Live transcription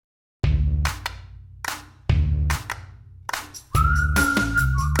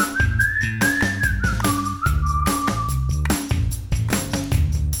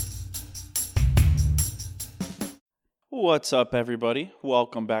What's up, everybody?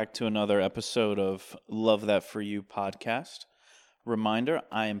 Welcome back to another episode of Love That For You podcast. Reminder,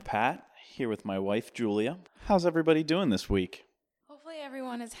 I am Pat, here with my wife, Julia. How's everybody doing this week? Hopefully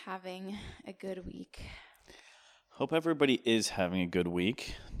everyone is having a good week. Hope everybody is having a good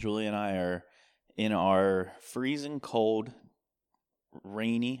week. Julia and I are in our freezing cold,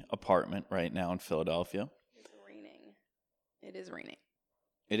 rainy apartment right now in Philadelphia. It's raining. It is raining.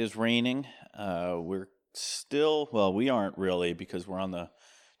 It is raining. We aren't really because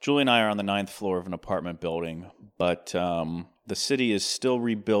Julie and I are on the 9th floor of an apartment building, but the city is still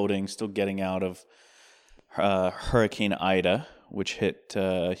rebuilding, still getting out of Hurricane Ida, which hit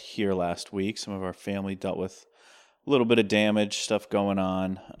here last week. Some of our family dealt with a little bit of damage, stuff going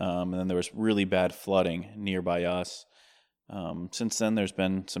on, and then there was really bad flooding nearby us. Since then, there's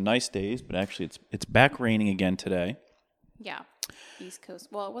been some nice days, but actually it's back raining again today. Yeah. East Coast.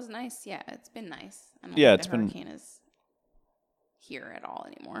 Well, it was nice. Yeah, it's been nice. I don't Yeah, think the hurricane is here at all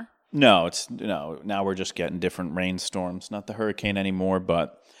anymore. No, now we're just getting different rainstorms. Not the hurricane anymore,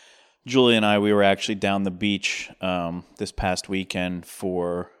 but Julie and I, we were actually down the beach this past weekend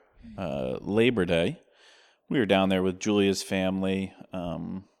for Labor Day. We were down there with Julia's family,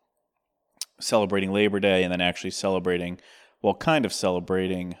 celebrating Labor Day, and then actually celebrating Rosh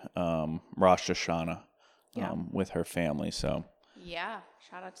Hashanah with her family. So yeah,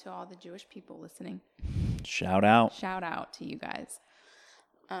 shout out to all the Jewish people listening. Shout out to you guys.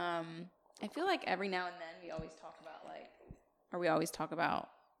 I feel like every now and then we always talk about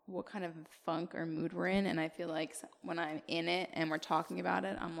what kind of funk or mood we're in, and I feel like when I'm in it and we're talking about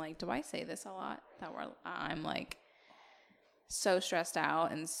it, I'm like, do I say this a lot? That I'm like so stressed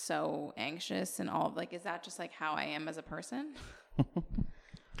out and so anxious and all is that just like how I am as a person?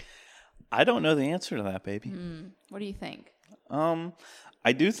 I don't know the answer to that, baby. What do you think?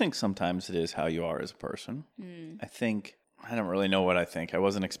 I do think sometimes it is how you are as a person. I don't really know what I think. I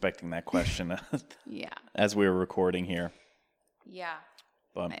wasn't expecting that question. Yeah. As we were recording here. Yeah.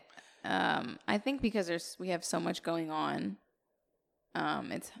 But I think because we have so much going on,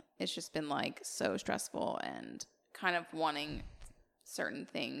 it's just been so stressful and kind of wanting certain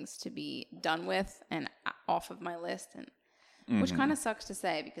things to be done with and off of my list, and which kind of sucks to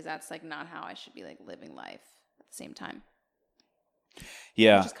say because that's not how I should be living life at the same time.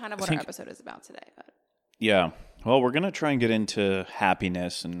 Yeah. Which is kind of what our episode is about today. But yeah. Well, we're going to try and get into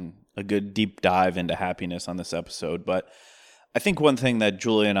happiness and a good deep dive into happiness on this episode. But I think one thing that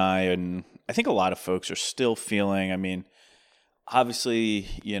Julie and I think a lot of folks are still feeling, I mean, obviously,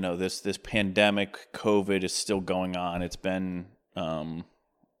 this pandemic, COVID is still going on. It's been,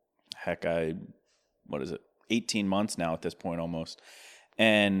 18 months now at this point almost.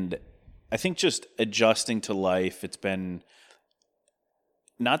 And I think just adjusting to life, it's been,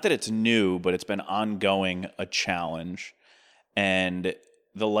 not that it's new, but it's been ongoing, a challenge. And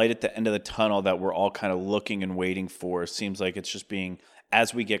the light at the end of the tunnel that we're all kind of looking and waiting for seems like it's just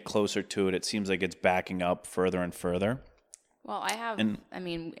as we get closer to it, it seems like it's backing up further and further. Well,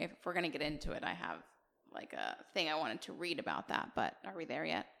 if we're going to get into it, I have a thing I wanted to read about that, but are we there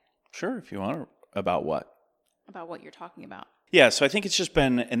yet? Sure, if you want. About what? About what you're talking about. Yeah, so I think it's just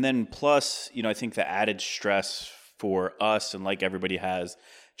been, and then plus, I think the added stress for us and everybody has,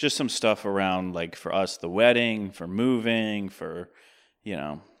 just some stuff around for us, the wedding, for moving, for,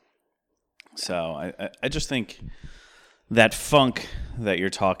 So I just think that funk that you're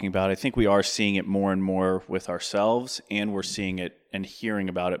talking about, I think we are seeing it more and more with ourselves, and we're seeing it and hearing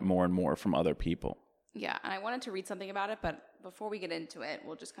about it more and more from other people. Yeah, and I wanted to read something about it, but before we get into it,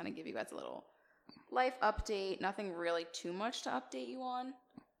 we'll just kind of give you guys a little life update. Nothing really too much to update you on.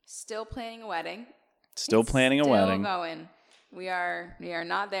 Still planning a wedding. Still planning a wedding. Still going. We are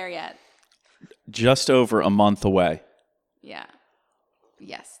not there yet. Just over a month away. Yeah.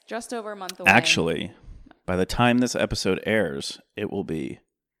 Yes, just over a month away. Actually, by the time this episode airs, it will be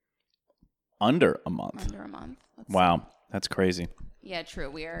under a month. Wow, that's crazy. Yeah,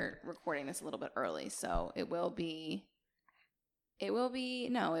 true. We are recording this a little bit early, so it won't. It'll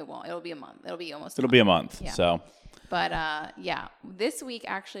be a month. It'll be almost It'll be a month, yeah. So. But, this week,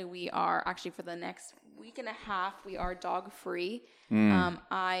 actually, we are, for the next week and a half, we are dog-free.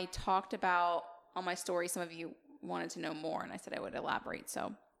 I talked about, on my story, some of you wanted to know more, and I said I would elaborate,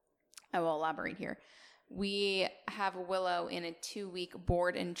 so I will elaborate here. We have Willow in a 2-week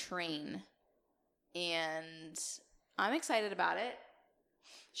board and train, and I'm excited about it.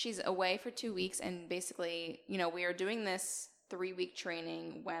 She's away for 2 weeks, and basically, we are doing this 3-week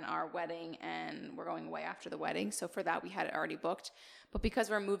training when our wedding, and we're going away after the wedding. So for that, we had it already booked. But because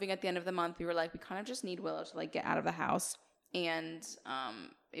we're moving at the end of the month, we were we kind of just need Willow to get out of the house. And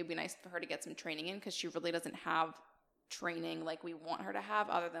it'd be nice for her to get some training in because she really doesn't have training like we want her to have,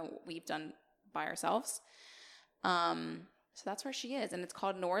 other than what we've done by ourselves. So that's where she is, and it's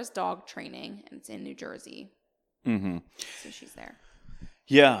called Nora's Dog Training, and it's in New Jersey. Mm-hmm. So she's there.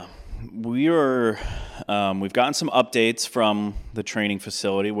 Yeah, we've gotten some updates from the training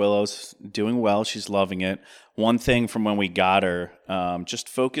facility. Willow's doing well. She's loving it. One thing from when we got her, just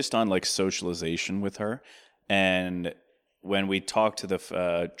focused on like socialization with her. And when we talked to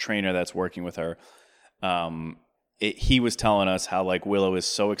the trainer that's working with her, he was telling us how like Willow is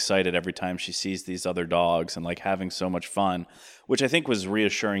so excited every time she sees these other dogs and like having so much fun, which I think was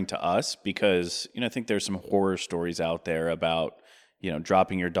reassuring to us because, I think there's some horror stories out there about,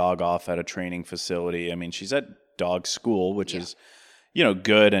 dropping your dog off at a training facility. I mean, she's at dog school, which is,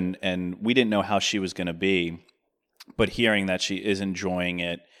 good. And we didn't know how she was going to be, but hearing that she is enjoying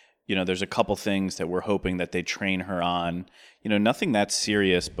it, there's a couple things that we're hoping that they train her on, nothing that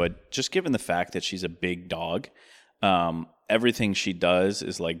serious, but just given the fact that she's a big dog, everything she does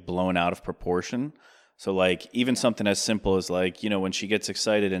is like blown out of proportion. So like even something as simple as like, when she gets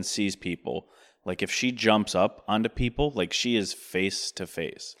excited and sees people, like if she jumps up onto people, like she is face to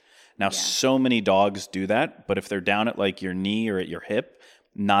face. Now, so many dogs do that, but if they're down at like your knee or at your hip,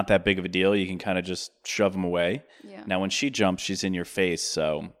 not that big of a deal. You can kind of just shove them away. Yeah. Now, when she jumps, she's in your face.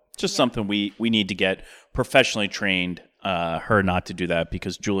 So just something we need to get professionally trained her not to do that,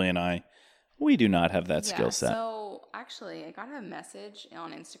 because Julie and I, we do not have that skill set. So actually, I got a message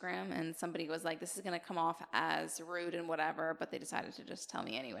on Instagram, and somebody was like, this is going to come off as rude and whatever, but they decided to just tell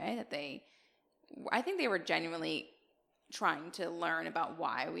me anyway that I think they were genuinely trying to learn about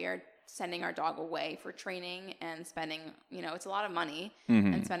why we are sending our dog away for training and spending, it's a lot of money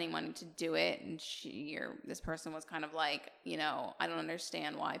and spending money to do it. And this person was kind of like, I don't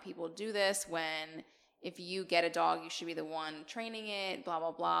understand why people do this when if you get a dog, you should be the one training it, blah,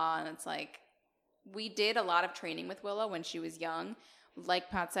 blah, blah. And it's like, we did a lot of training with Willow when she was young. Like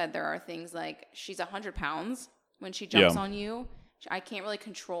Pat said, there are things like she's 100 pounds when she jumps on you. I can't really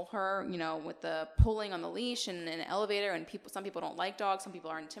control her, with the pulling on the leash and an elevator, and some people don't like dogs. Some people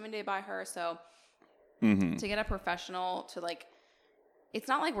are intimidated by her. So to get a professional to it's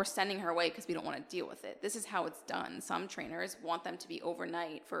not like we're sending her away because we don't want to deal with it. This is how it's done. Some trainers want them to be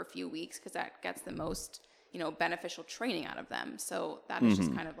overnight for a few weeks because that gets the most, beneficial training out of them. So that is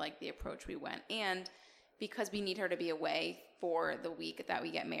just kind of like the approach we went. And because we need her to be away for the week that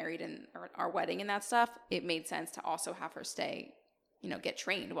we get married and our wedding and that stuff, it made sense to also have her stay, get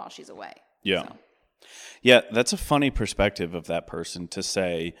trained while she's away. Yeah. So. Yeah, that's a funny perspective of that person to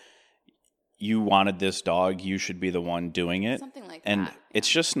say, you wanted this dog, you should be the one doing it. Something like and that. It's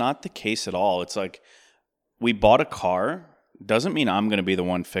just not the case at all. It's like, we bought a car, doesn't mean I'm going to be the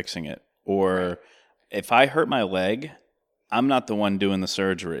one fixing it. Or if I hurt my leg, I'm not the one doing the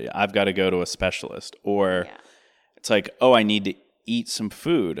surgery. I've got to go to a specialist. Or it's like, I need to eat some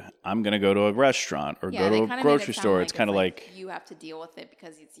food. I'm going to go to a restaurant or go to a grocery store. It's kind of like you have to deal with it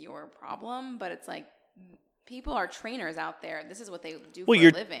because it's your problem. But it's like, people are trainers out there. This is what they do for a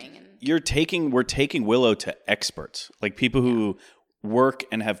living. And we're taking Willow to experts, like people who work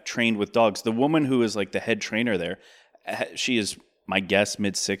and have trained with dogs. The woman who is like the head trainer there, she is, my guess,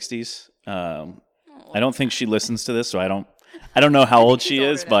 mid-60s. I don't think she listens to this, so I don't know how old she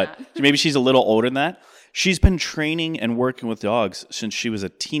is, but maybe she's a little older than that. She's been training and working with dogs since she was a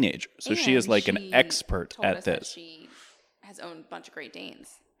teenager. So she is like an expert at this. She has owned a bunch of Great Danes,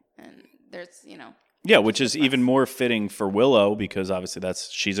 and there's, Yeah, which is even more fitting for Willow because obviously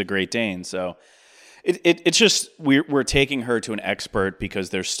she's a Great Dane. So it's just we're taking her to an expert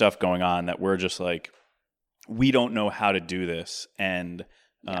because there's stuff going on that we're just like, we don't know how to do this. And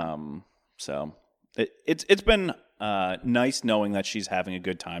so it's been nice knowing that she's having a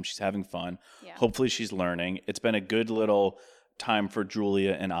good time. She's having fun. Yeah. Hopefully she's learning. It's been a good little time for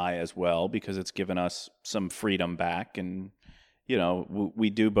Julia and I as well because it's given us some freedom back. And, we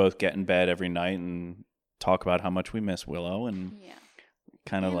do both get in bed every night and talk about how much we miss Willow and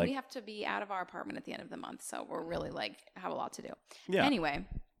kind of like... we have to be out of our apartment at the end of the month, so we're really have a lot to do. Yeah. Anyway,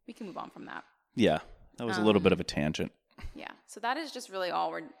 we can move on from that. Yeah, that was a little bit of a tangent. Yeah, so that is just really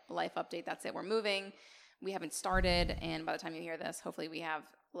all our life update. That's it. We're moving. We haven't started, and by the time you hear this, hopefully we have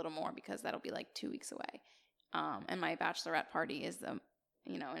a little more because that'll be like 2 weeks away. And my bachelorette party is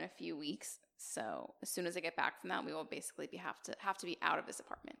in a few weeks. So as soon as I get back from that, we will basically have to be out of this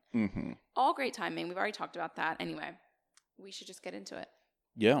apartment. Mm-hmm. All great timing. We've already talked about that. Anyway, we should just get into it.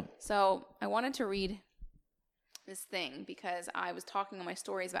 Yeah. So I wanted to read this thing because I was talking on my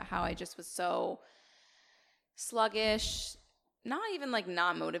stories about how I just was so sluggish, not even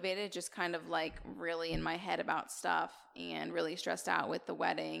not motivated, just kind of really in my head about stuff and really stressed out with the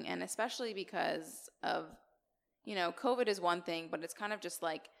wedding. And especially because of COVID is one thing, but it's kind of just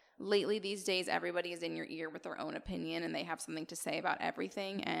like lately these days, everybody is in your ear with their own opinion and they have something to say about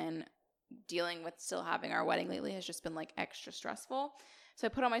everything. And dealing with still having our wedding lately has just been like extra stressful. So I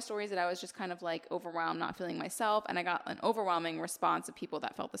put on my stories that I was just kind of like overwhelmed, not feeling myself. And I got an overwhelming response of people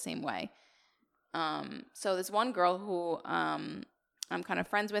that felt the same way. So this one girl who I'm kind of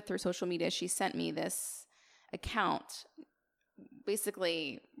friends with through social media, she sent me this account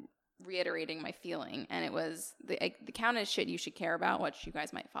basically reiterating my feeling. And it was, the account is Shit You Should Care About, which you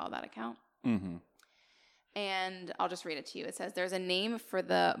guys might follow that account. Mm-hmm. And I'll just read it to you. It says, there's a name for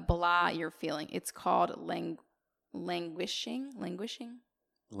the blah you're feeling. It's called languishing. Languishing?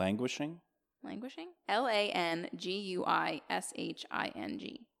 Languishing?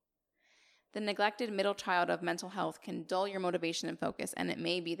 The neglected middle child of mental health can dull your motivation and focus, and it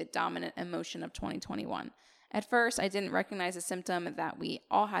may be the dominant emotion of 2021. At first, I didn't recognize a symptom that we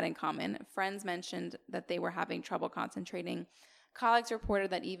all had in common. Friends mentioned that they were having trouble concentrating. Colleagues reported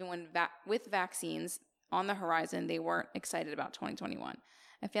that even when with vaccines on the horizon, they weren't excited about 2021.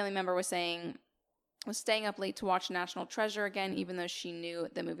 A family member was staying up late to watch National Treasure again, even though she knew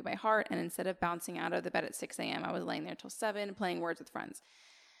the movie by heart. And instead of bouncing out of the bed at 6 a.m., I was laying there till 7, playing Words with Friends.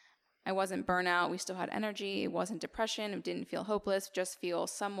 I wasn't burnout. We still had energy. It wasn't depression. It didn't feel hopeless. Just feel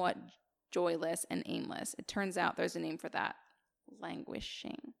somewhat joyless and aimless. It turns out there's a name for that.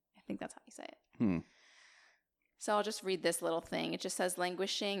 Languishing. I think that's how you say it. So I'll just read this little thing. It just says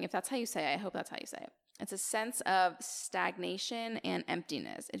languishing. If that's how you say it, I hope that's how you say it. It's a sense of stagnation and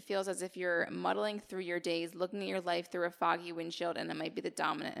emptiness. It feels as if you're muddling through your days, looking at your life through a foggy windshield, and it might be the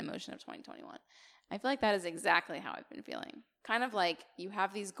dominant emotion of 2021. I feel like that is exactly how I've been feeling. Kind of like you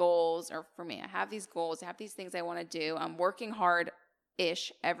have these goals, or for me, I have these goals, I have these things I want to do. I'm working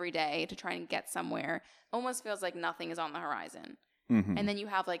hard-ish every day to try and get somewhere. Almost feels like nothing is on the horizon. Mm-hmm. And then you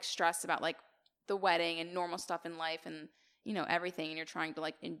have like stress about like the wedding and normal stuff in life and everything, and you're trying to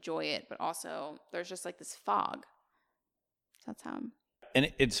like enjoy it, but also there's just like this fog. So that's how I'm.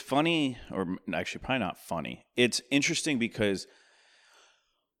 And it's funny, or actually probably not funny. It's interesting because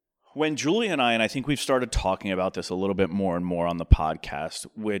when Julie and I think we've started talking about this a little bit more and more on the podcast,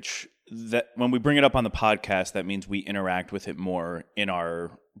 which that when we bring it up on the podcast, that means we interact with it more in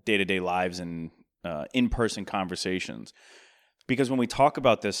our day-to-day lives and in-person conversations. Because when we talk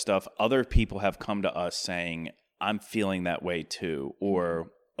about this stuff, other people have come to us saying, I'm feeling that way too.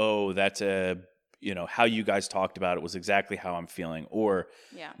 Or, oh, that's how you guys talked about it was exactly how I'm feeling. Or,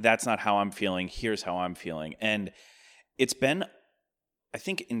 that's not how I'm feeling. Here's how I'm feeling. And it's been, I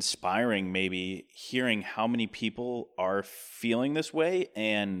think, inspiring maybe hearing how many people are feeling this way.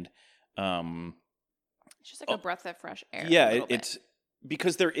 And it's just like a breath of fresh air. Yeah, it's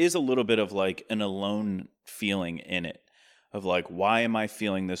because there is a little bit of like an alone feeling in it. Of like, why am I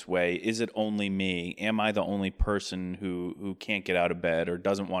feeling this way? Is it only me? Am I the only person who can't get out of bed or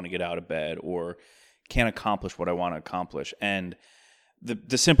doesn't want to get out of bed or can't accomplish what I want to accomplish? And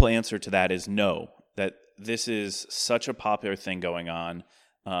the simple answer to that is no, that this is such a popular thing going on.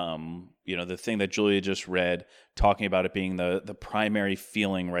 The thing that Julia just read, talking about it being the primary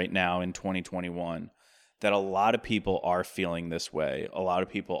feeling right now in 2021, that a lot of people are feeling this way. A lot of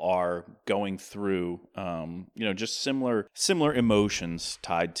people are going through, just similar emotions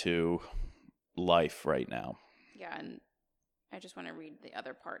tied to life right now. Yeah, and I just want to read the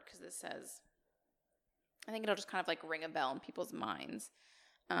other part because this says, I think it'll just kind of like ring a bell in people's minds.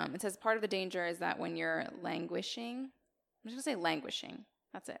 It says part of the danger is that when you're languishing, I'm just going to say languishing,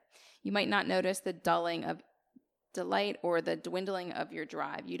 that's it. You might not notice the dulling of delight or the dwindling of your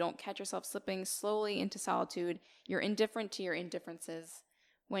drive. You don't catch yourself slipping slowly into solitude. You're indifferent to your indifferences.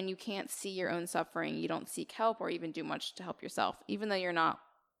 When you can't see your own suffering, you don't seek help or even do much to help yourself. Even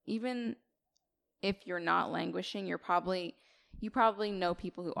if you're not languishing, you probably know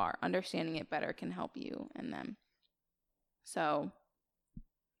people who are. Understanding it better can help you and them. So,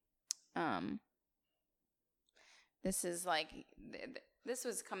 this is like, this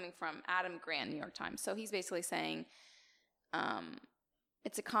was coming from Adam Grant, New York Times. So he's basically saying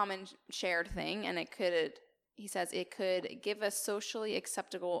it's a common shared thing, and he says it could give us socially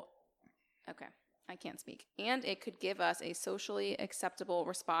acceptable, and it could give us a socially acceptable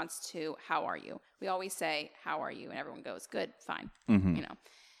response to how are you? We always say, how are you? And everyone goes, good, fine,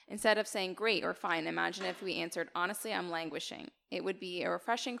 Instead of saying great or fine, imagine if we answered, honestly, I'm languishing. It would be a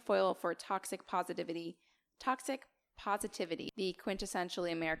refreshing foil for toxic positivity, the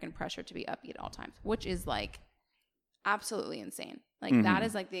quintessentially American pressure to be upbeat at all times, which is like absolutely insane. Like that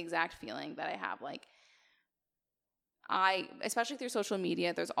is like the exact feeling that I have. Like especially through social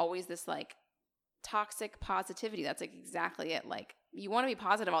media, there's always this like toxic positivity. That's like exactly it. Like you want to be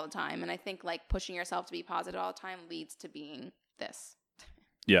positive all the time. And I think like pushing yourself to be positive all the time leads to being this.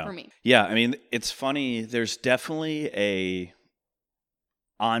 Yeah. For me. Yeah. I mean, it's funny. There's definitely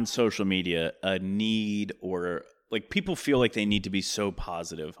on social media, a need, or like people feel like they need to be so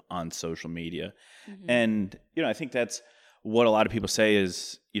positive on social media. Mm-hmm. And, I think that's what a lot of people say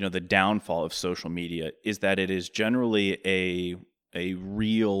is, the downfall of social media is that it is generally a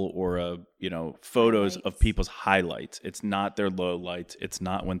reel or photos of people's highlights. It's not their lowlights. It's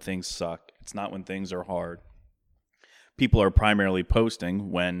not when things suck. It's not when things are hard. People are primarily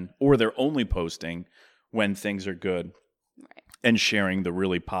posting or they're only posting when things are good, right, and sharing the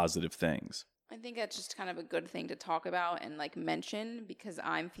really positive things. I think that's just kind of a good thing to talk about and like mention because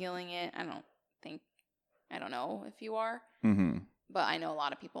I'm feeling it. I don't know if you are, mm-hmm, but I know a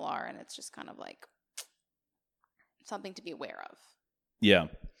lot of people are, and it's just kind of like something to be aware of. Yeah.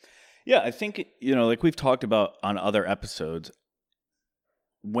 Yeah, I think, like we've talked about on other episodes,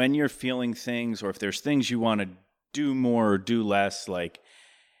 when you're feeling things or if there's things you want to do more or do less, like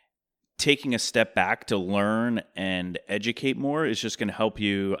taking a step back to learn and educate more is just going to help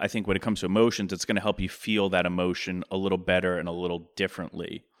you. I think when it comes to emotions, it's going to help you feel that emotion a little better and a little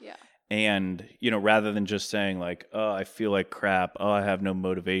differently. Yeah. And, rather than just saying like, oh, I feel like crap. Oh, I have no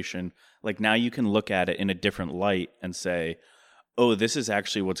motivation. Like now you can look at it in a different light and say, oh, this is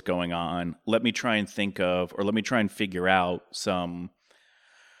actually what's going on. Let me try and figure out some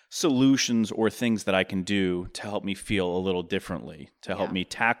solutions or things that I can do to help me feel a little differently, to help me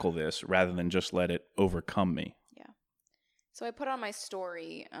tackle this rather than just let it overcome me. Yeah. So I put on my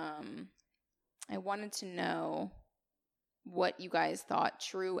story, I wanted to know what you guys thought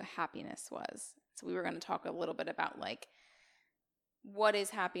true happiness was. So we were going to talk a little bit about like, what is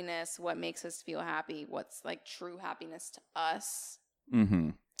happiness? What makes us feel happy? What's like true happiness to us?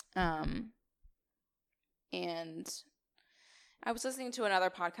 Mm-hmm. And I was listening to another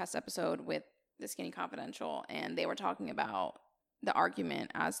podcast episode with the Skinny Confidential, and they were talking about the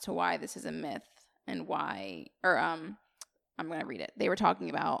argument as to why this is a myth and why, I'm going to read it. They were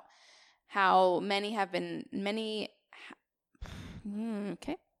talking about how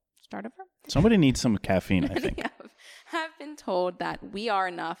okay, start over. Somebody needs some caffeine, I think. have been told that we are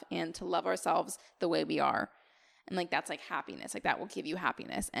enough and to love ourselves the way we are. And like, that's like happiness. Like that will give you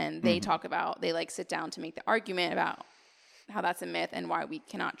happiness. And they talk about, they like sit down to make the argument about how that's a myth and why we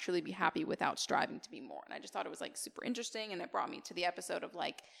cannot truly be happy without striving to be more. And I just thought it was like super interesting. And it brought me to the episode of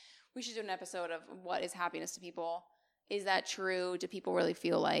like, we should do an episode of what is happiness to people. Is that true? Do people really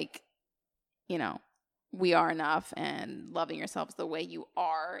feel like, we are enough and loving yourselves the way you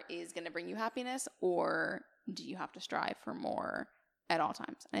are is going to bring you happiness? Or do you have to strive for more at all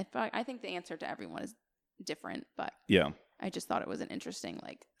times? And I think the answer to everyone is different, but yeah, I just thought it was an interesting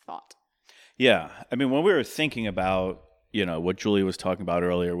like thought. Yeah. I mean, when we were thinking about, what Julie was talking about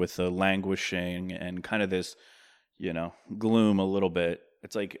earlier with the languishing and kind of this, gloom a little bit,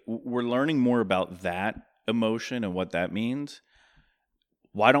 it's like we're learning more about that emotion and what that means.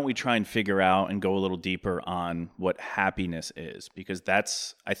 Why don't we try and figure out and go a little deeper on what happiness is? Because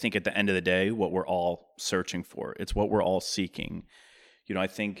that's, I think at the end of the day, what we're all searching for. It's what we're all seeking. I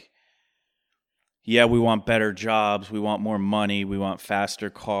think, yeah, we want better jobs. We want more money. We want faster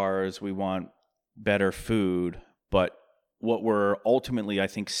cars. We want better food. But what we're ultimately, I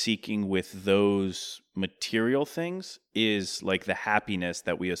think, seeking with those material things is like the happiness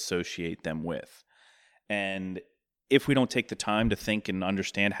that we associate them with. And if we don't take the time to think and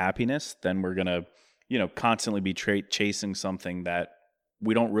understand happiness, then we're going to, constantly be chasing something that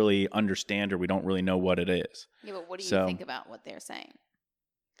we don't really understand or we don't really know what it is. Yeah, but what do you think about what they're saying?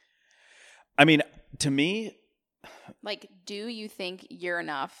 I mean, to me... Like, do you think you're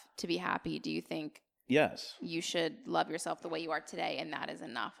enough to be happy? Do you think... Yes. You should love yourself the way you are today, and that is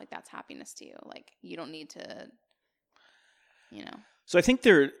enough? Like, that's happiness to you. Like, you don't need to, So I think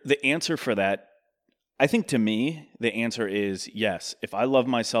the answer for that, I think to me, the answer is yes. If I love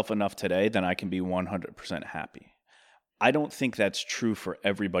myself enough today, then I can be 100% happy. I don't think that's true for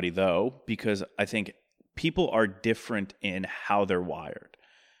everybody, though, because I think people are different in how they're wired.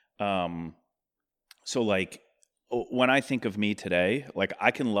 So, like, when I think of me today, like,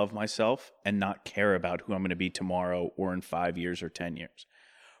 I can love myself and not care about who I'm going to be tomorrow or in 5 years or 10 years.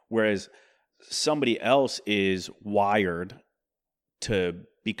 Whereas somebody else is wired to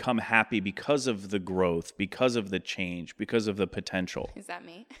become happy because of the growth, because of the change, because of the potential. Is that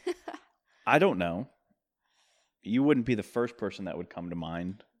me? I don't know. You wouldn't be the first person that would come to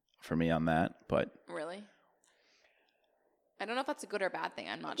mind for me on that, but... Really? I don't know if that's a good or bad thing.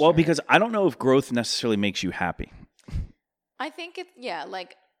 I'm not sure. Well, because I don't know if growth necessarily makes you happy. I think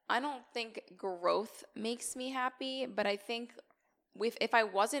like, I don't think growth makes me happy, but I think if I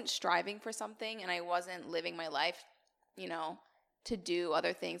wasn't striving for something and I wasn't living my life, you know, to do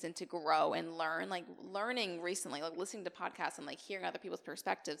other things and to grow and learn, like learning recently, like listening to podcasts and like hearing other people's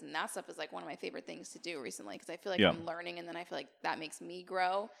perspectives and that stuff is like one of my favorite things to do recently because I feel like I'm learning and then I feel like that makes me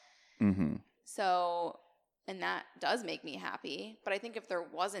grow. Mm-hmm. So, and that does make me happy. But I think if there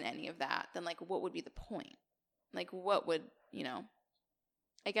wasn't any of that, then like what would be the point? Like what would, you know,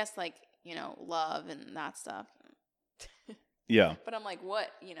 I guess like, you know, love and that stuff. Yeah. But I'm like, what,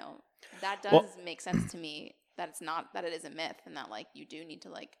 you know, that does make sense to me. That it's not, that it is a myth and that like you do need to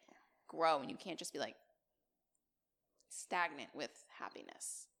like grow and you can't just be like stagnant with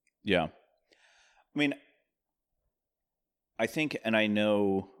happiness. Yeah. I mean, I think, and I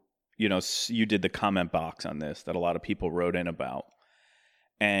know, you know, you did the comment box on this that a lot of people wrote in about.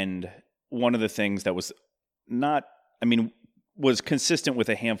 And one of the things that was not, I mean, was consistent with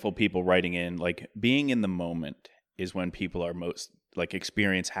a handful of people writing in, like being in the moment is when people are most, like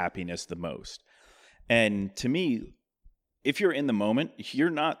experience happiness the most. And to me, if you're in the moment, you're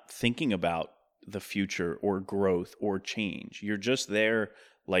not thinking about the future or growth or change. You're just there,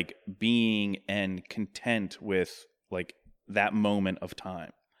 like being and content with like that moment of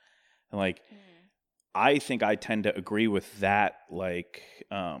time. And like, I think I tend to agree with that, like,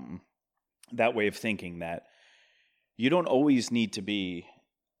 that way of thinking that you don't always need to be,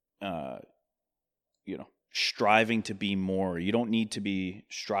 you know, striving to be more. You don't need to be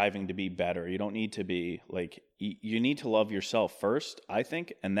striving to be better. You don't need to be like, you need to love yourself first, I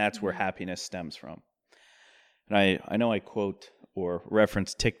think. And that's where happiness stems from. And I know I quote or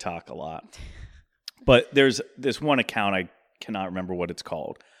reference TikTok a lot, but there's this one account, I cannot remember what it's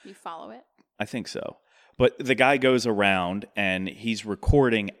called. You follow it? I think so. But the guy goes around and he's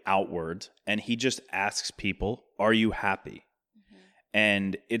recording outwards and he just asks people, are you happy?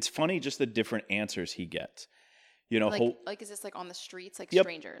 And it's funny just the different answers he gets. You know, like is this like on the streets, like Yep.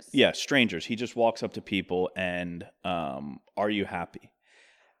 strangers? Yeah, strangers. He just walks up to people and, are you happy?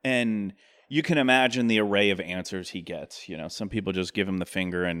 And you can imagine the array of answers he gets. You know, some people just give him the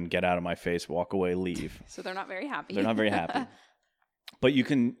finger and get out of my face, walk away, leave. So they're not very happy. They're not very happy. But you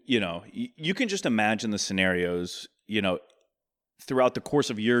can, you know, you can just imagine the scenarios, you know, throughout the course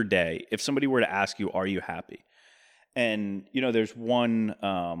of your day. If somebody were to ask you, are you happy? And, you know, there's one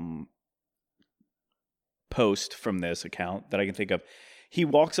post from this account that I can think of. He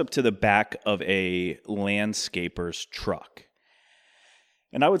walks up to the back of a landscaper's truck.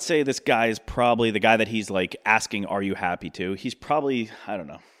 And I would say this guy is probably the guy that he's like asking, are you happy to? He's probably, I don't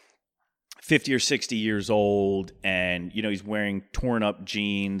know, 50 or 60 years old. And, you know, he's wearing torn up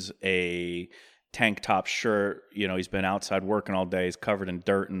jeans, a tank top shirt. You know, he's been outside working all day. He's covered in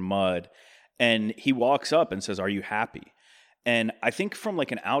dirt and mud. And he walks up and says, are you happy? And I think from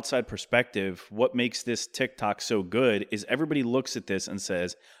like an outside perspective, what makes this TikTok so good is everybody looks at this and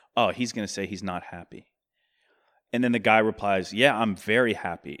says, oh, he's going to say he's not happy. And then the guy replies, yeah, I'm very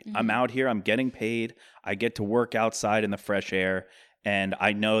happy. I'm out here. I'm getting paid. I get to work outside in the fresh air. And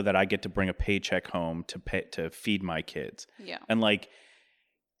I know that I get to bring a paycheck home to feed my kids. Yeah. And like,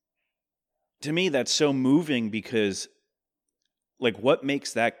 to me, that's so moving because like what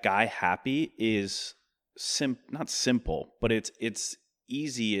makes that guy happy is not simple, but it's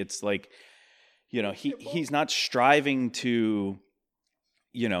easy. It's like, you know, he's not striving to,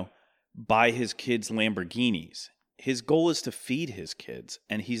 you know, buy his kids Lamborghinis. His goal is to feed his kids,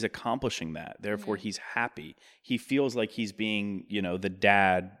 and he's accomplishing that. Therefore, he's happy. He feels like he's being, you know, the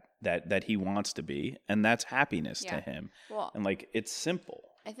dad that he wants to be, and that's happiness to him. Well, and like, it's simple.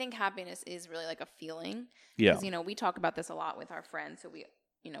 I think happiness is really like a feeling. Yeah. Because, you know, we talk about this a lot with our friends. So we,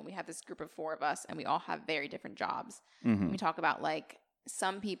 you know, we have this group of 4 of us and we all have very different jobs. We talk about like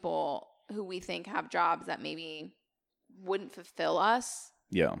some people who we think have jobs that maybe wouldn't fulfill us.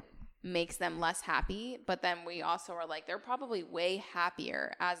 Yeah. Makes them less happy. But then we also are like, they're probably way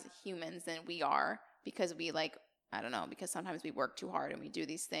happier as humans than we are because we like, I don't know, because sometimes we work too hard and we do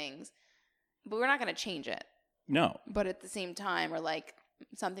these things. But we're not going to change it. No. But at the same time, we're like,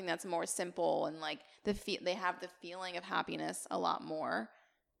 something that's more simple and like they have the feeling of happiness a lot more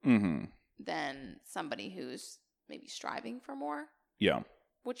than somebody who's maybe striving for more. Yeah.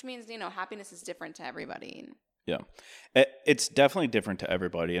 Which means, you know, happiness is different to everybody. Yeah. It's definitely different to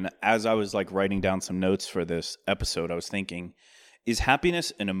everybody. And as I was like writing down some notes for this episode, I was thinking, is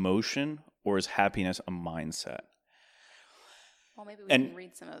happiness an emotion or is happiness a mindset? Well, maybe we can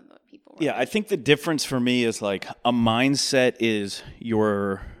read some of the people. Yeah, I think the difference for me is like a mindset is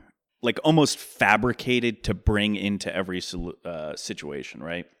your like almost fabricated to bring into every situation,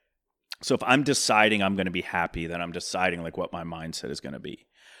 right? So if I'm deciding I'm going to be happy, then I'm deciding like what my mindset is going to be.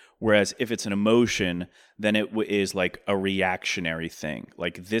 Whereas if it's an emotion, then it is like a reactionary thing.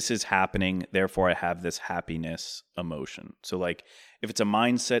 Like this is happening, therefore I have this happiness emotion. So like if it's a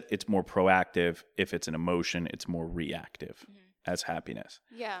mindset, it's more proactive. If it's an emotion, it's more reactive as happiness.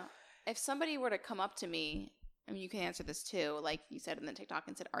 Yeah. If somebody were to come up to me, I mean, you can answer this too, like you said in the TikTok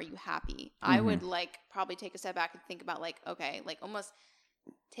and said, "Are you happy?" I would like probably take a step back and think about like, okay, like almost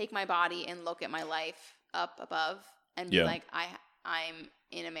take my body and look at my life up above and be like, I'm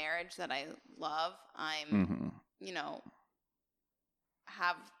in a marriage that I love. I'm, you know,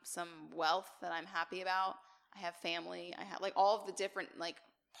 have some wealth that I'm happy about. I have family. I have like all of the different like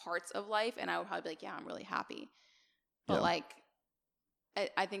parts of life. And I would probably be like, yeah, I'm really happy. But like,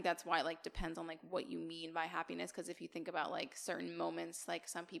 I think that's why it like depends on like what you mean by happiness. Cause if you think about like certain moments, like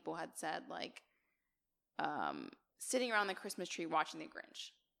some people had said like, sitting around the Christmas tree watching The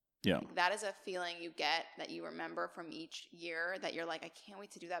Grinch. Yeah. Like, that is a feeling you get that you remember from each year that you're like, I can't wait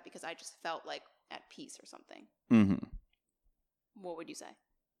to do that because I just felt like at peace or something. What would you say?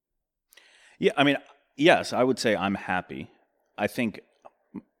 Yeah, I mean, yes, I would say I'm happy. I think,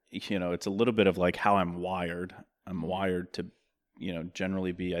 you know, it's a little bit of like how I'm wired. I'm wired to, you know,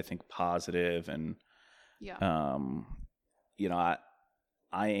 generally be, I think, positive and, you know,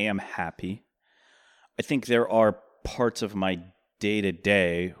 I am happy. I think there are parts of my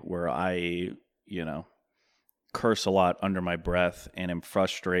day-to-day where I, you know, curse a lot under my breath and am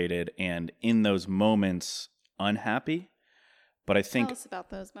frustrated and in those moments unhappy. But I think... Tell us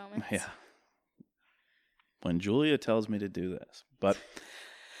about those moments. Yeah. When Julia tells me to do this. But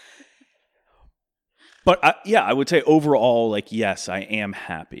I would say overall, like, yes, I am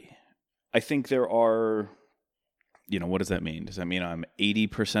happy. I think there are... You know, what does that mean? Does that mean I'm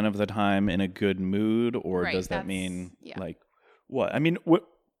 80% of the time in a good mood? Or does that mean, like, what? I mean,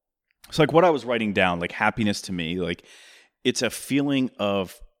 it's like what I was writing down, like happiness to me, like, it's a feeling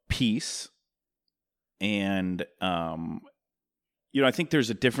of peace. And, you know, I think there's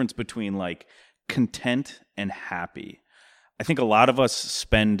a difference between, like, content and happy. I think a lot of us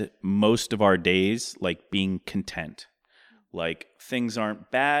spend most of our days, like, being content. Like, things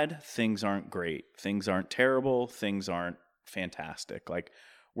aren't bad, things aren't great, things aren't terrible, things aren't fantastic. Like,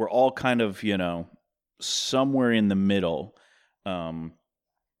 we're all kind of, you know, somewhere in the middle,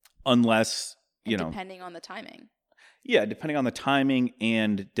 unless, you know... Depending on the timing. Yeah, depending on the timing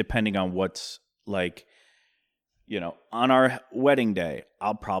and depending on what's, like, you know, on our wedding day,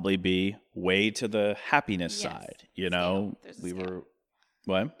 I'll probably be way to the happiness side, you know?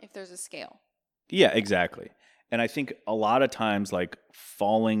 What? If there's a scale. Yeah, exactly. And I think a lot of times, like,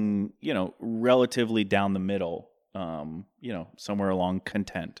 falling, you know, relatively down the middle, you know, somewhere along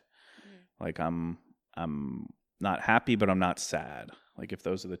content. Like, I'm not happy, but I'm not sad. Like, if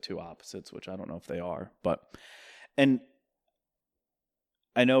those are the two opposites, which I don't know if they are. But, and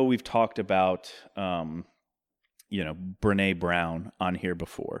I know we've talked about, you know, Brené Brown on here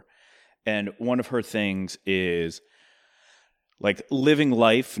before. And one of her things is, like, living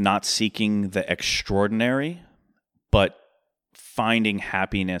life, not seeking the extraordinary, but finding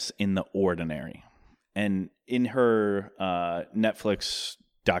happiness in the ordinary. And in her Netflix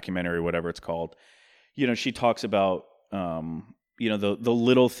documentary, whatever it's called, you know, she talks about, you know, the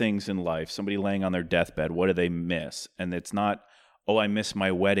little things in life. Somebody laying on their deathbed, what do they miss? And it's not, oh, I miss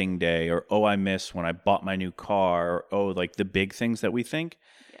my wedding day, or, oh, I miss when I bought my new car, or, oh, like the big things that we think.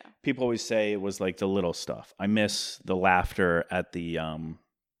 Yeah. People always say it was like the little stuff. I miss the laughter at the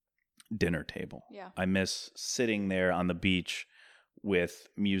dinner table. Yeah. I miss sitting there on the beach with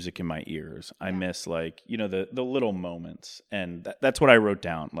music in my ears. I miss, like, you know, the little moments. And that's what I wrote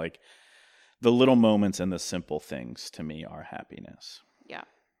down. Like, the little moments and the simple things to me are happiness. Yeah.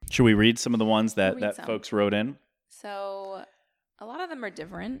 Should we read some of the ones that folks wrote in? So a lot of them are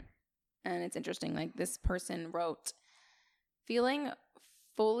different. And it's interesting. Like, this person wrote, feeling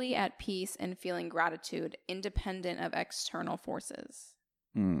fully at peace and feeling gratitude independent of external forces.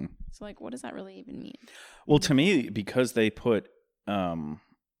 So, like, what does that really even mean? Well, to me, because they put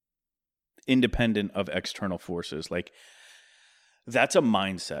independent of external forces, like, that's a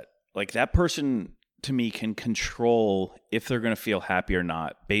mindset. Like, that person, to me, can control if they're going to feel happy or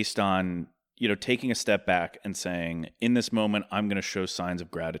not based on, you know, taking a step back and saying, in this moment, I'm going to show signs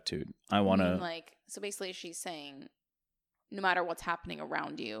of gratitude. I want to... Like, so basically she's saying, no matter what's happening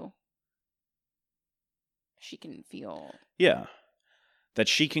around you, she can feel... Yeah. That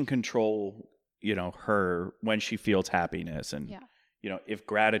she can control, you know, her when she feels happiness. And, you know, if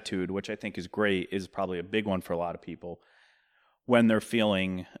gratitude, which I think is great, is probably a big one for a lot of people, when they're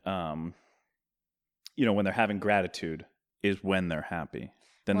feeling, you know, when they're having gratitude is when they're happy.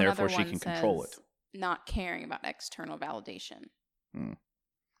 Then therefore she can control it. Not caring about external validation.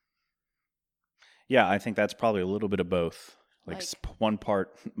 Yeah, I think that's probably a little bit of both. Like one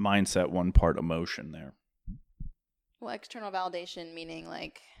part mindset, one part emotion there. Well, external validation meaning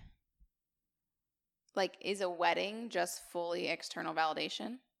like is a wedding just fully external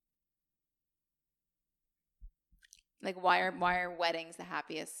validation? Like why are weddings the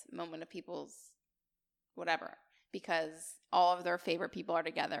happiest moment of people's whatever? Because all of their favorite people are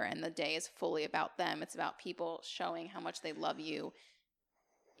together and the day is fully about them. It's about people showing how much they love you.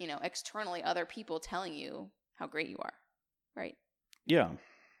 You know, externally, other people telling you how great you are, right? Yeah.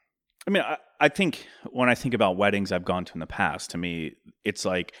 I mean, I think when I think about weddings I've gone to in the past, to me, it's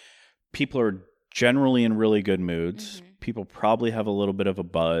like people are generally in really good moods. Mm-hmm. People probably have a little bit of a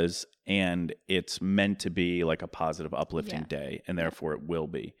buzz, and it's meant to be like a positive, uplifting day, and therefore it will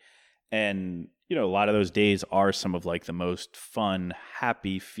be. And, you know, a lot of those days are some of like the most fun,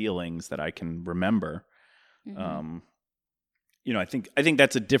 happy feelings that I can remember. Mm-hmm. You know, I think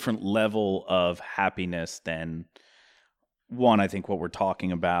that's a different level of happiness than one, I think what we're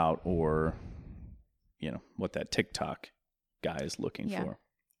talking about, or, you know, what that TikTok guy is looking for.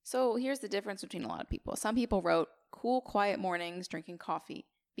 So here's the difference between a lot of people. Some people wrote cool, quiet mornings, drinking coffee,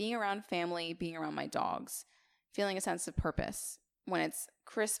 being around family, being around my dogs, feeling a sense of purpose. When it's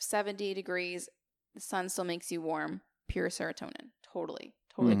crisp 70 degrees, the sun still makes you warm, pure serotonin. Totally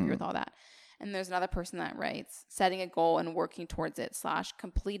agree with all that. And there's another person that writes, setting a goal and working towards it /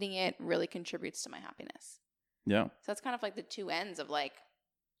 completing it really contributes to my happiness. Yeah. So that's kind of like the two ends of like,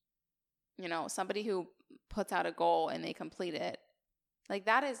 you know, somebody who puts out a goal and they complete it. Like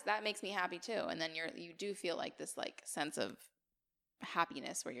that makes me happy too. And then you do feel like this like sense of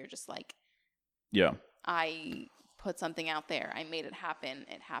happiness where you're just like, yeah, I put something out there. I made it happen.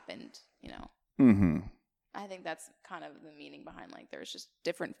 It happened, you know. Mm-hmm. I think that's kind of the meaning behind like there's just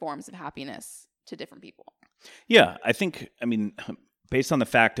different forms of happiness to different people. Yeah, I mean, based on the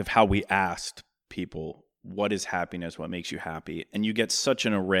fact of how we asked people, what is happiness? What makes you happy? And you get such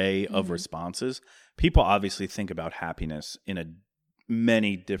an array of responses. People obviously think about happiness in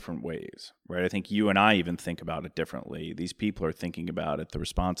many different ways, right? I think you and I even think about it differently. These people are thinking about it, the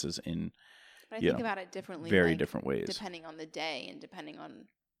responses in But I think about it differently. Very like, different ways. Depending on the day and depending on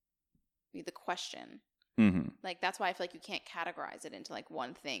the question. Mm-hmm. Like, that's why I feel like you can't categorize it into like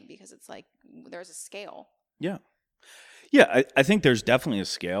one thing because it's like there's a scale. Yeah. Yeah, I think there's definitely a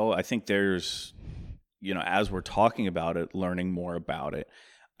scale. I think there's, you know, as we're talking about it, learning more about it,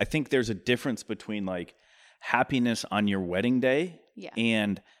 I think there's a difference between like happiness on your wedding day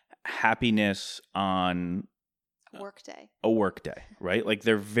and happiness on a work day. Right? Like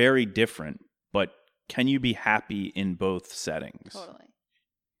they're very different, but can you be happy in both settings? Totally.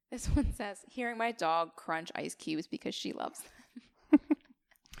 This one says, hearing my dog crunch ice cubes because she loves them.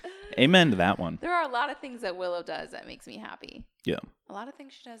 Amen to that one. There are a lot of things that Willow does that makes me happy. Yeah. A lot of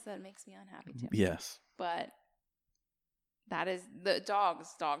things she does that makes me unhappy too. Yes. But that is the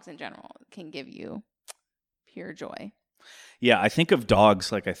dogs in general can give you pure joy. Yeah, I think of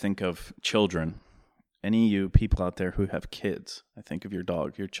dogs like I think of children. Any of you people out there who have kids, I think of your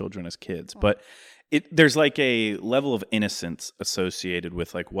children as kids. But there's like a level of innocence associated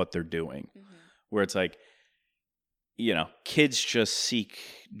with like what they're doing, where it's like, you know, kids just seek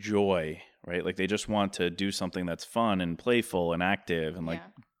joy, right? Like they just want to do something that's fun and playful and active, and like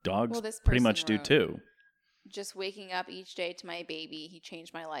dogs pretty much do too. Just waking up each day to my baby, he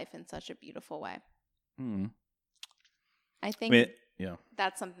changed my life in such a beautiful way. I think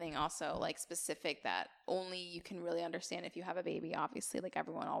that's something also like specific that only you can really understand if you have a baby. Obviously, like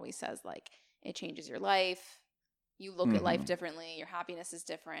everyone always says, like it changes your life. You look at life differently. Your happiness is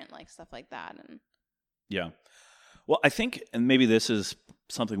different, like stuff like that. And well, I think, and maybe this is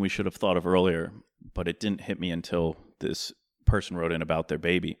something we should have thought of earlier, but it didn't hit me until this person wrote in about their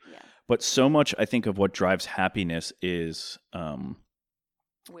baby. Yeah. But so much, I think, of what drives happiness is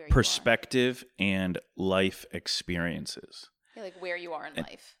perspective and life experiences. Yeah, like where you are in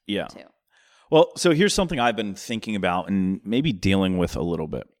life. Yeah. Too. Well, so here's something I've been thinking about and maybe dealing with a little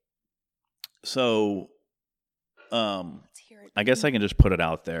bit. So, let's hear it. I guess I can just put it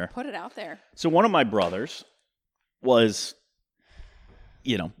out there. Put it out there. So one of my brothers was,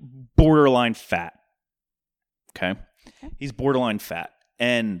 you know, borderline fat. Okay. He's borderline fat.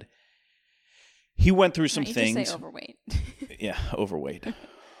 And he went through some things. Just say overweight. Yeah, overweight.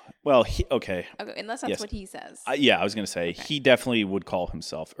 Well, okay, unless that's what he says. Yeah, I was going to say, he definitely would call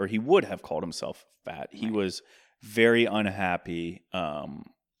himself, or he would have called himself fat. He was very unhappy. A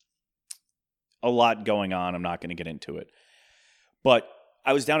lot going on. I'm not going to get into it. But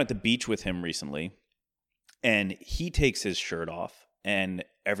I was down at the beach with him recently, and he takes his shirt off, and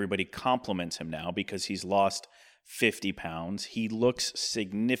everybody compliments him now because he's lost 50 pounds. He looks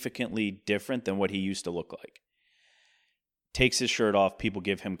significantly different than what he used to look like. Takes his shirt off, people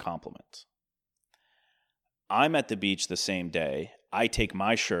give him compliments. I'm at the beach the same day. I take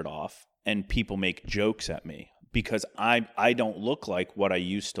my shirt off and people make jokes at me because I don't look like what I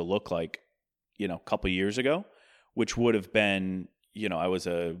used to look like, a couple years ago, which would have been, I was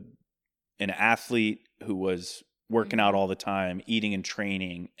an athlete who was working out all the time, eating and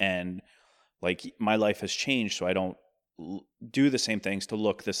training, and like my life has changed, so I don't do the same things to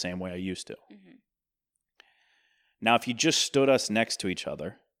look the same way I used to. Mm-hmm. Now, if you just stood us next to each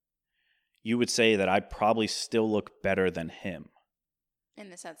other, you would say that I probably still look better than him. In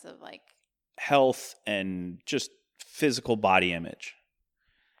the sense of like health and just physical body image.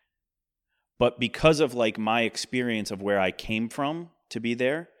 But because of like my experience of where I came from to be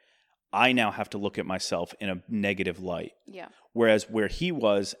there, I now have to look at myself in a negative light. Yeah. Whereas where he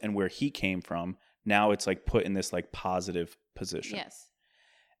was and where he came from, now it's like put in this like positive position. Yes.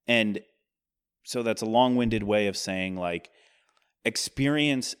 And so that's a long-winded way of saying like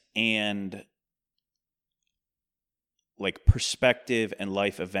experience and like perspective and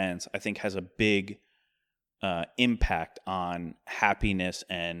life events, I think has a big impact on happiness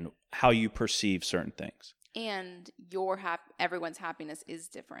and how you perceive certain things. And everyone's happiness is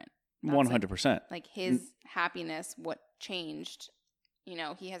different. 100%. Like his happiness, what changed,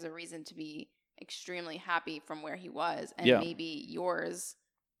 he has a reason to be extremely happy from where he was. And maybe yours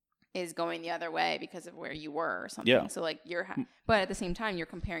is going the other way because of where you were or something. Yeah. So like but at the same time, you're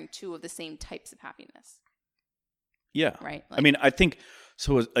comparing two of the same types of happiness. Yeah. Right. Like, I mean, I think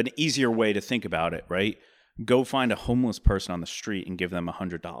so. An easier way to think about it, right? Go find a homeless person on the street and give them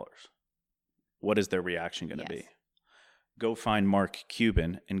 $100. What is their reaction going to be? Go find Mark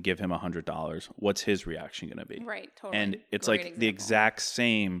Cuban and give him $100. What's his reaction going to be? Right. Totally. And it's Great example. The exact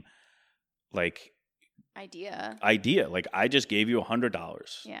same, like idea. Like I just gave you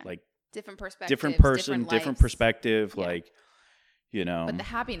 $100. Yeah. Like different perspective. Different person, different perspective. Yeah. Like, But the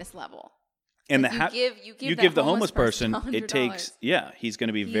happiness level. And like you give the homeless person $100. It takes, he's going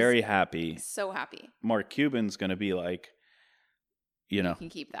to be very happy. So happy. Mark Cuban's going to be like, you can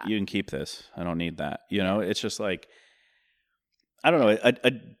keep that. You can keep this. I don't need that. It's just like, I don't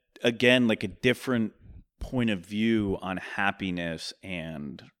know. Again, like a different point of view on happiness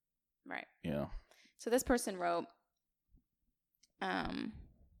and, right. So this person wrote,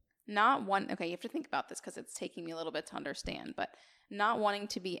 not one. Okay, you have to think about this because it's taking me a little bit to understand, but not wanting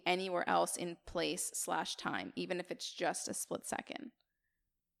to be anywhere else in place/time, even if it's just a split second.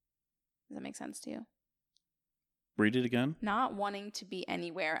 Does that make sense to you? Read it again. Not wanting to be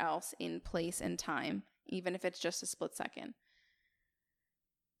anywhere else in place and time, even if it's just a split second.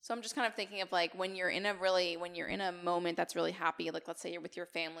 So I'm just kind of thinking of like when you're in a moment that's really happy, like let's say you're with your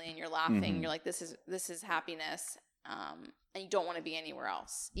family and you're laughing, and you're like, this is happiness. And you don't want to be anywhere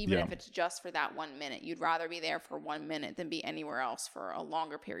else, even if it's just for that 1 minute. You'd rather be there for 1 minute than be anywhere else for a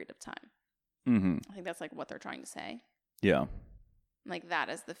longer period of time. Mm-hmm. I think that's like what they're trying to say. Yeah. Like that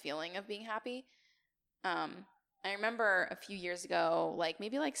is the feeling of being happy. I remember a few years ago, like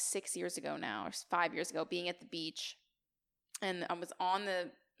maybe like 6 years ago now, or 5 years ago, being at the beach, and I was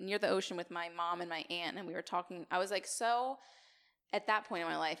near the ocean with my mom and my aunt, and we were talking. I was like, so at that point in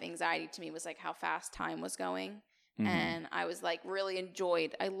my life, anxiety to me was like how fast time was going. Mm-hmm. And I was like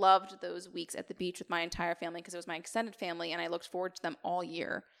I loved those weeks at the beach with my entire family because it was my extended family and I looked forward to them all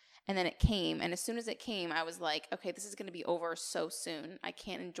year. And then it came, and as soon as it came, I was like, okay, this is going to be over so soon. I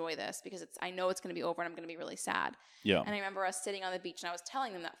can't enjoy this because I know it's going to be over and I'm going to be really sad. Yeah. And I remember us sitting on the beach and I was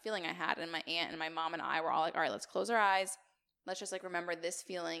telling them that feeling I had, and my aunt and my mom and I were all like, all right, let's close our eyes. Let's just like remember this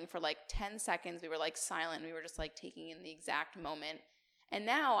feeling for like 10 seconds. We were like silent. We were just like taking in the exact moment. And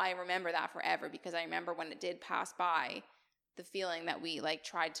now I remember that forever because I remember when it did pass by, the feeling that we like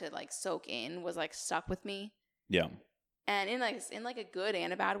tried to like soak in was like stuck with me. Yeah. And in like a good